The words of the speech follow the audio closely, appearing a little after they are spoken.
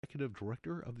Executive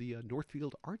Director of the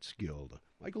Northfield Arts Guild.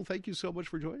 Michael, thank you so much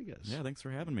for joining us. Yeah, thanks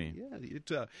for having me.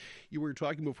 Yeah, you were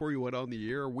talking before you went on the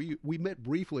air. We met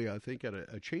briefly, I think, at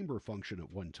a chamber function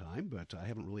at one time, but I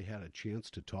haven't really had a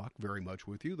chance to talk very much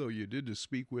with you, though you did to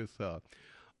speak with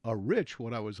Rich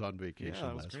when I was on vacation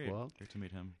that was last great. fall. Great to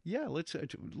meet him. Yeah,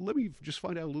 let me just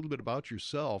find out a little bit about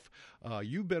yourself.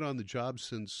 You've been on the job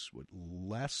since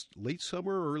late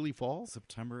summer, early fall?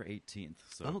 September 18th,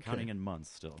 so Okay. counting in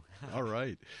months still. All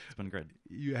right. It's been good.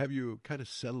 Have you kind of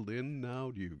settled in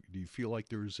now? Do you feel like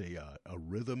there's a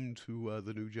rhythm to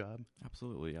the new job?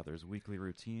 Absolutely, yeah. There's weekly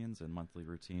routines and monthly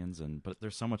routines, but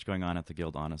there's so much going on at the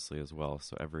Guild, honestly, as well.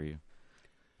 So every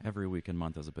week and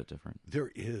month is a bit different.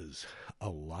 There is a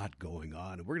lot going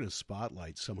on, and we're going to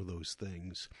spotlight some of those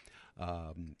things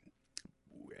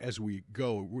as we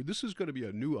go. This is going to be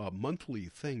a new monthly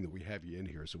thing that we have you in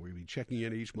here, so we're going to be checking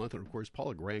in each month. And, of course,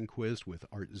 Paula Granquist with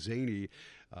Art Zaney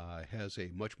has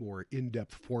a much more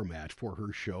in-depth format for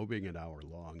her show, being an hour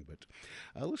long. But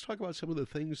let's talk about some of the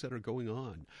things that are going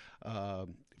on.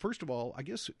 First of all, I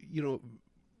guess,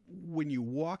 when you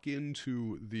walk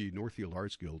into the Northfield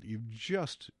Arts Guild, you've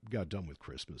just got done with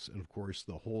Christmas. And, of course,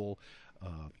 the whole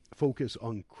focus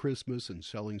on Christmas and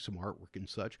selling some artwork and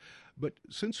such. But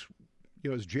since,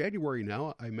 it's January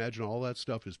now, I imagine all that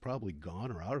stuff is probably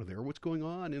gone or out of there. What's going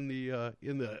on in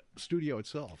the studio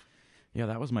itself? Yeah,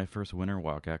 that was my first winter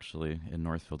walk, actually, in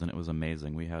Northfield, and it was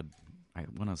amazing. We had, I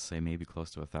want to say, maybe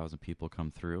close to 1,000 people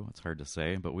come through. It's hard to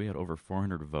say, but we had over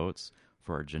 400 votes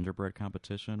for our gingerbread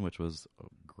competition, which was a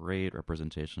great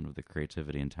representation of the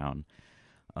creativity in town.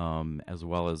 As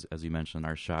well as you mentioned,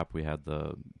 our shop, we had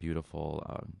the beautiful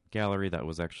gallery that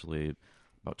was actually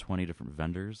about 20 different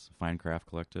vendors, Fine Craft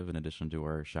Collective, in addition to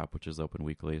our shop, which is open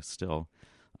weekly still,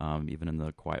 even in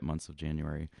the quiet months of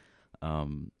January.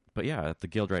 But yeah, at the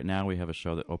Guild right now, we have a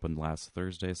show that opened last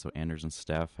Thursday, so Anders and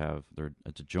Steph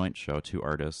it's a joint show, 2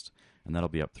 artists, and that'll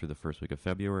be up through the first week of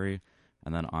February,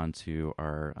 and then on to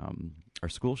our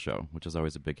school show, which is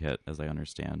always a big hit, as I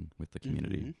understand, with the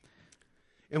community. Mm-hmm.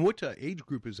 And what age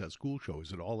group is that school show?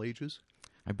 Is it all ages?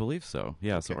 I believe so,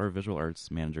 yeah. Okay. So our visual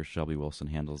arts manager, Shelby Wilson,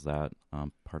 handles that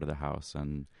part of the house,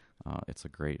 and it's a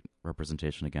great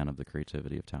representation, again, of the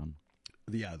creativity of town.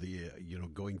 Yeah,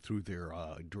 going through there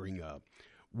during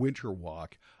winter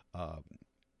walk,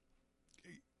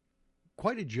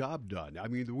 quite a job done. I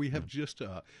mean, we have just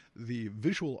the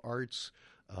visual arts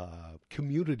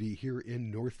community here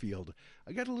in Northfield.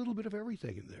 I got a little bit of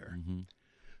everything in there. Mm-hmm.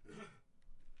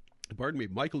 Pardon me.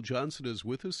 Michael Johnson is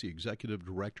with us, the executive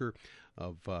director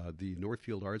of the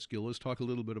Northfield Arts Guild. Let's talk a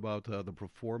little bit about the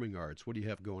performing arts. What do you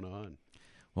have going on?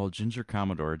 Well, Ginger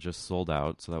Commodore just sold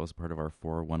out, so that was part of our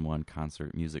 411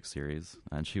 concert music series.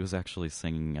 And she was actually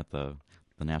singing at the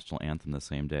national anthem the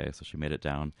same day, so she made it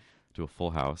down to a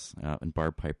full house. And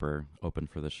Barb Piper opened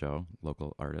for the show,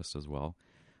 local artist as well.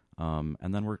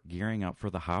 And then we're gearing up for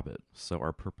The Hobbit. So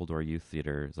our Purple Door Youth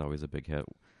Theater is always a big hit.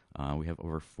 We have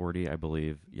over 40, I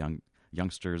believe,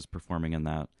 youngsters performing in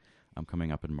that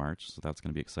coming up in March, so that's going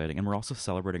to be exciting. And we're also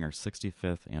celebrating our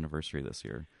 65th anniversary this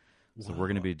year. Wow. So we're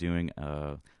going to be doing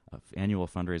a annual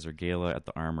fundraiser gala at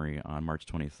the Armory on March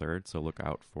 23rd, so look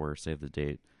out for save the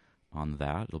date on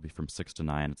that. It'll be from 6 to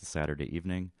 9. It's a Saturday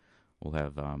evening. We'll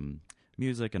have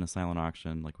music and a silent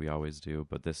auction like we always do,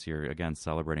 but this year, again,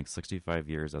 celebrating 65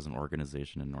 years as an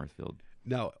organization in Northfield.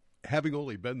 Now, having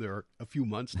only been there a few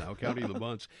months now, counting the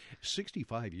months,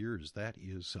 65 years,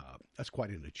 that's quite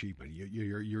an achievement.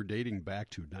 You're dating back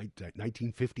to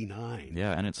 1959.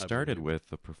 Yeah, and it started with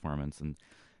the performance. And,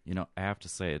 I have to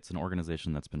say, it's an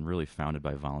organization that's been really founded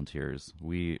by volunteers.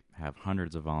 We have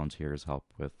hundreds of volunteers help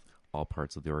with all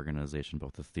parts of the organization,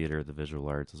 both the theater, the visual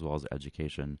arts, as well as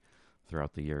education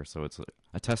throughout the year. So it's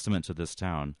a testament to this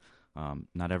town.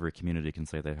 Not every community can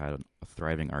say they had a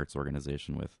thriving arts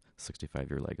organization with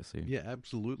 65-year legacy. Yeah,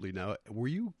 absolutely. Now, were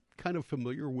you kind of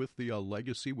familiar with the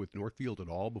legacy with Northfield at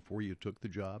all before you took the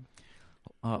job?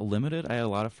 Limited. I had a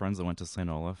lot of friends that went to St.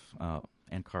 Olaf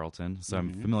and Carleton, so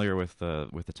I'm familiar with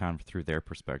the town through their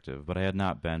perspective. But I had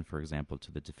not been, for example,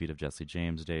 to the Defeat of Jesse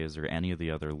James days or any of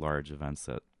the other large events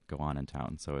that go on in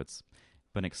town. So it's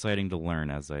been exciting to learn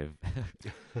as I've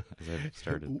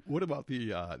started. What about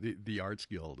the Arts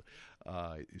Guild?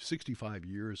 65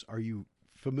 years. Are you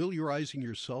familiarizing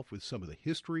yourself with some of the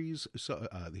histories,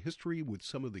 the history with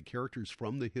some of the characters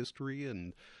from the history,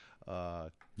 and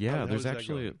there's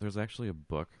actually a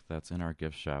book that's in our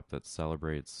gift shop that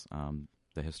celebrates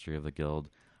the history of the Guild.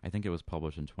 I think it was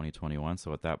published in 2021,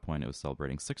 so at that point it was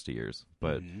celebrating 60 years,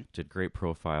 but did great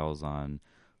profiles on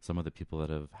some of the people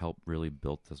that have helped really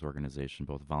built this organization,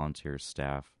 both volunteers,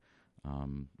 staff.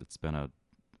 It's been a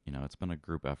It's been a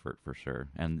group effort for sure.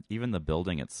 And even the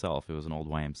building itself, it was an old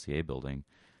YMCA building,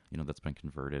 that's been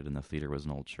converted, and the theater was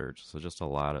an old church. So just a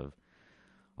lot of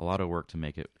work to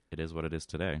make it is what it is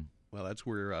today. Well, that's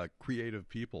where creative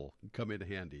people come in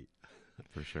handy.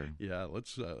 For sure. Yeah,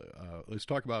 let's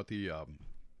talk about the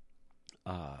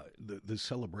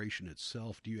celebration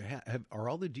itself. Do you are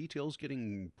all the details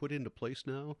getting put into place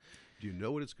now? Do you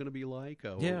know what it's going to be like?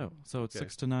 Yeah, so it's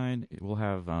 6 to 9. We'll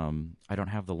have I don't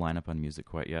have the lineup on music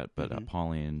quite yet, but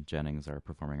Pauline Jennings, our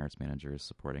performing arts manager, is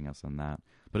supporting us on that.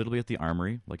 But it'll be at the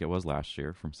Armory like it was last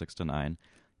year from 6 to 9.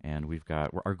 And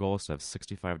our goal is to have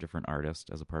 65 different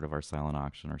artists as a part of our silent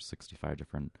auction, or 65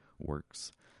 different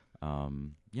works.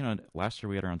 Last year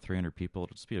we had around 300 people.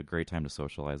 It'll just be a great time to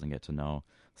socialize and get to know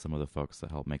some of the folks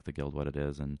that help make the Guild what it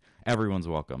is. And everyone's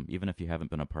welcome. Even if you haven't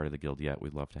been a part of the Guild yet,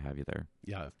 we'd love to have you there.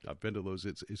 Yeah, I've been to those.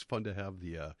 It's fun to have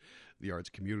the arts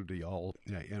community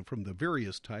and from the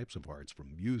various types of arts,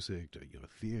 from music to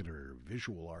theater,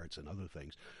 visual arts, and other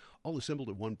things, all assembled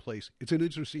at one place. It's an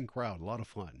interesting crowd, a lot of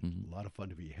fun, a lot of fun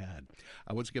to be had.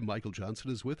 Once again, Michael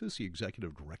Johnson is with us, the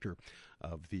executive director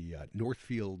of the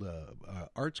Northfield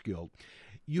Arts Guild.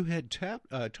 You had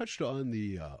touched on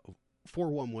the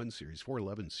 411 series,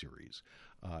 411 series,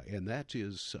 and that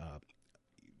is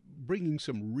bringing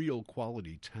some real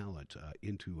quality talent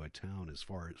into a town as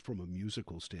far as from a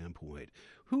musical standpoint.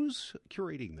 Who's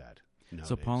curating that nowadays?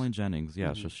 So Pauline Jennings,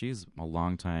 so she's a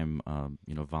longtime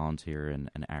volunteer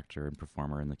and an actor and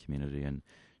performer in the community, and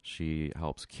she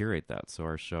helps curate that. So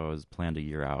our show is planned a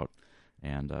year out,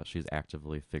 and she's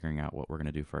actively figuring out what we're going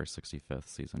to do for our 65th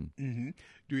season. Mm-hmm.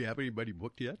 Do you have anybody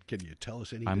booked yet? Can you tell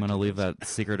us anything? I'm going to leave that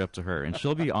secret up to her, and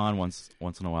she'll be on once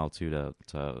in a while too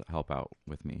to help out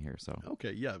with me here. So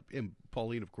okay, yeah, and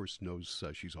Pauline, of course, knows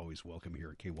she's always welcome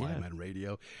here at KYMN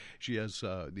Radio. She has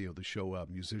the show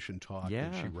Musician Talk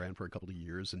that she ran for a couple of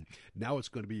years, and now it's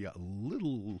going to be a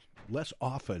little less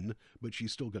often, but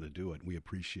she's still going to do it. And we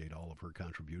appreciate all of her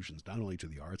contributions, not only to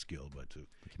the Arts Guild but to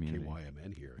the community.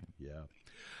 KYMN here.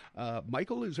 Yeah,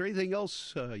 Michael, is there anything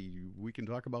else we can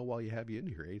talk about while you have you in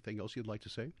here? Anything else you'd like to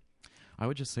say? I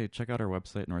would just say check out our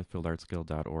website,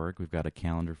 northfieldartsguild.org. We've got a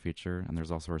calendar feature, and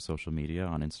there's also our social media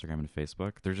on Instagram and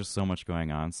Facebook. There's just so much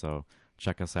going on, so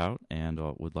check us out, and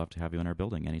we'd love to have you in our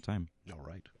building anytime. All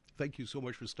right. Thank you so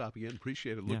much for stopping in.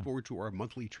 Appreciate it. Look forward to our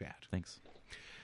monthly chat. Thanks.